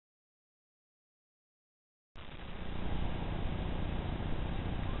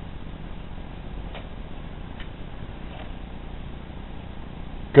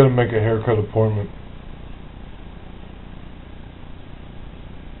Gotta make a haircut appointment.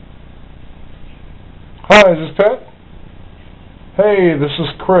 Hi, is this Pat? Hey, this is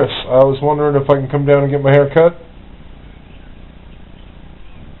Chris. I was wondering if I can come down and get my hair cut.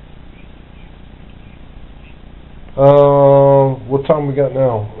 What time we got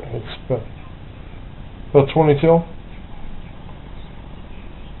now? It's about 22.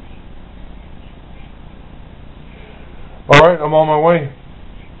 Alright, I'm on my way.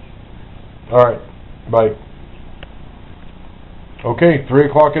 Alright, bye. Okay, 3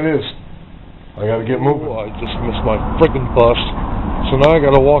 o'clock it is. I gotta get moving. I just missed my friggin' bus. So now I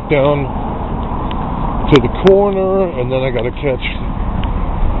gotta walk down to the corner, and then I gotta catch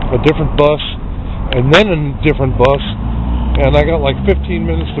a different bus, and then a different bus, and I got like 15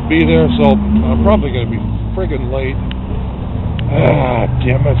 minutes to be there, so I'm probably gonna be friggin' late. Ah,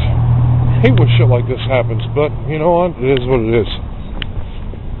 damn it. I hate when shit like this happens, but you know what? It is what it is.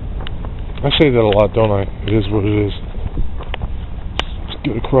 I say that a lot, don't I? It is what it is. Let's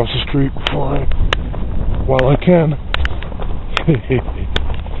get across the street while I can.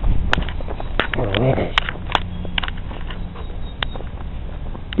 Alright.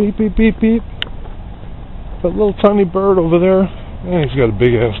 Beep, beep, beep, beep. That little tiny bird over there, man, he's got a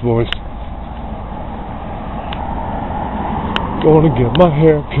big ass voice. Going to get my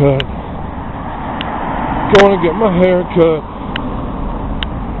hair cut. Going to get my hair cut.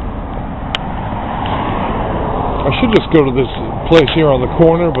 I should just go to this place here on the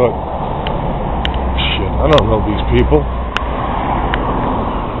corner, but shit, I don't know these people.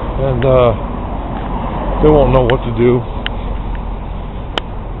 And they won't know what to do.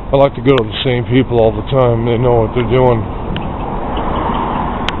 I like to go to the same people all the time. They know what they're doing.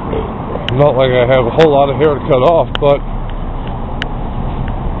 Not like I have a whole lot of hair to cut off, but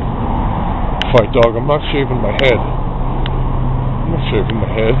fight dog, I'm not shaving my head. I'm not shaving my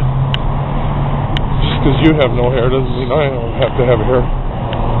head. Just because you have no hair doesn't mean I don't have to have hair.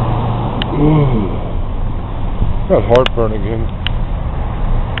 Ooh. Got heartburn again.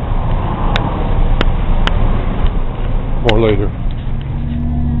 More later.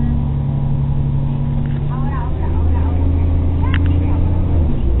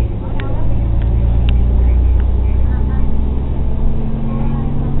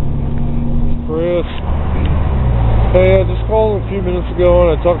 Chris. Hey, I just called a few minutes ago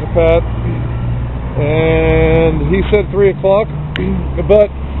and I talked to Pat, and he said 3 o'clock, but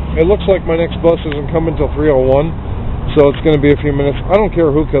it looks like my next bus isn't coming until 3:01, so it's going to be a few minutes. I don't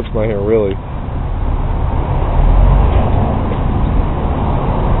care who cuts my hair, really.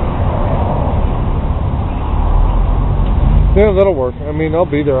 Yeah, that'll work. I mean, I'll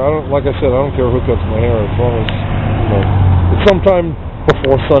be there. Like I said, I don't care who cuts my hair as long as, it's sometime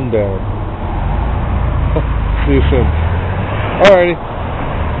before sundown. See you soon. Alrighty.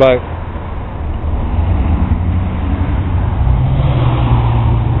 Bye.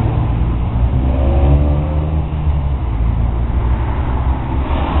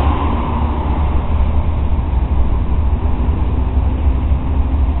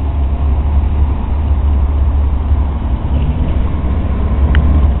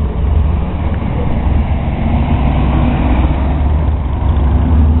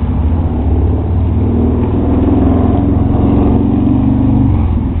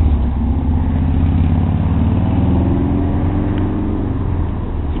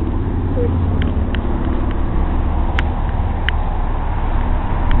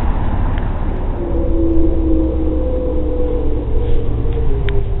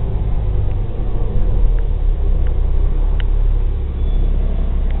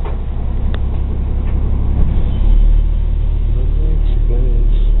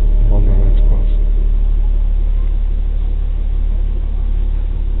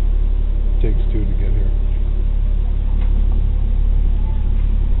 Takes two to get here.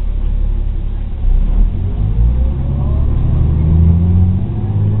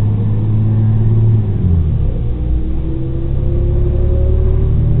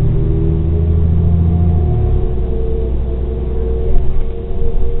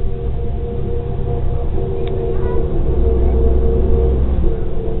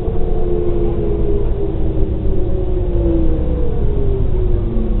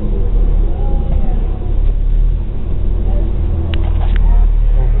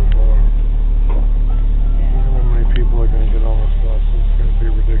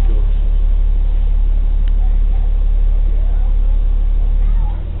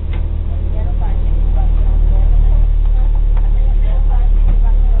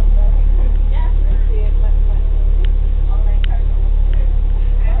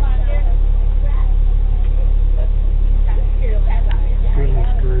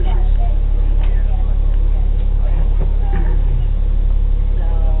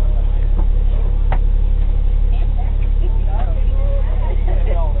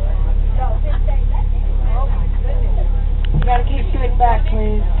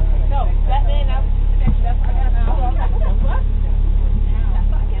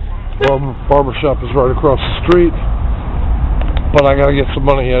 barbershop is right across the street, but I gotta get some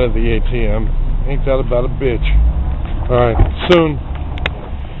money out of the ATM. Ain't that about a bitch? Alright, soon.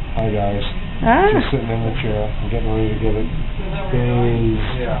 Hi guys. Just sitting in the chair. I'm getting ready to get it.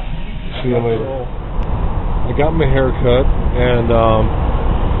 See you later. I got my hair cut, and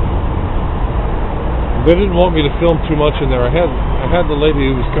they didn't want me to film too much in there. I had the lady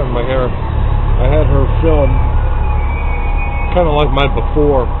who was cutting my hair. I had her film kind of like my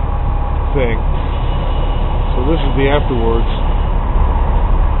before thing. So this is the afterwards.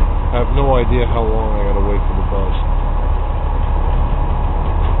 I have no idea how long I gotta wait for the buzz.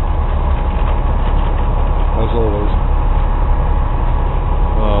 As always.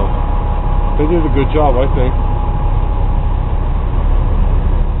 They did a good job, I think.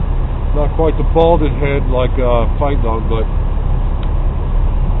 Not quite the balded head like Fight Dog, but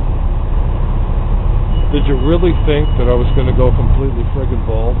did you really think that I was going to go completely friggin'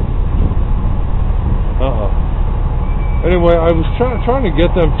 bald? Anyway, I was trying to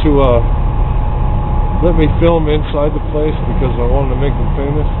get them to let me film inside the place because I wanted to make them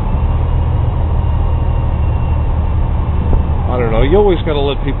famous. I don't know, you always got to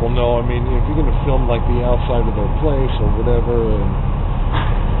let people know. I mean, if you're going to film like the outside of their place or whatever, and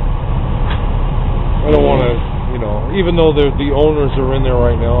I don't want to, you know, even though the owners are in there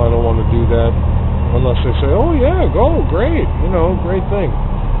right now, I don't want to do that unless they say, oh yeah, go, great, you know, great thing.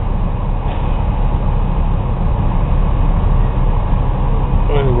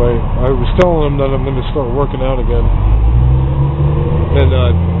 Anyway, I was telling them that I'm going to start working out again and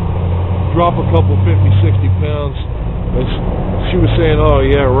drop a couple 50, 60 pounds. And she was saying, oh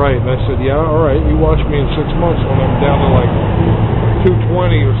yeah, right. And I said, yeah, alright, you watch me in 6 months when I'm down to like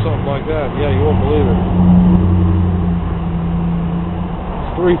 220 or something like that. Yeah, you won't believe it.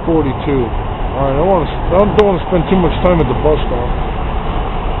 3:42. Alright, I don't want to spend too much time at the bus stop.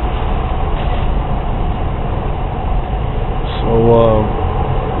 So,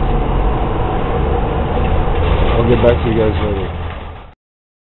 I'll get back to you guys later.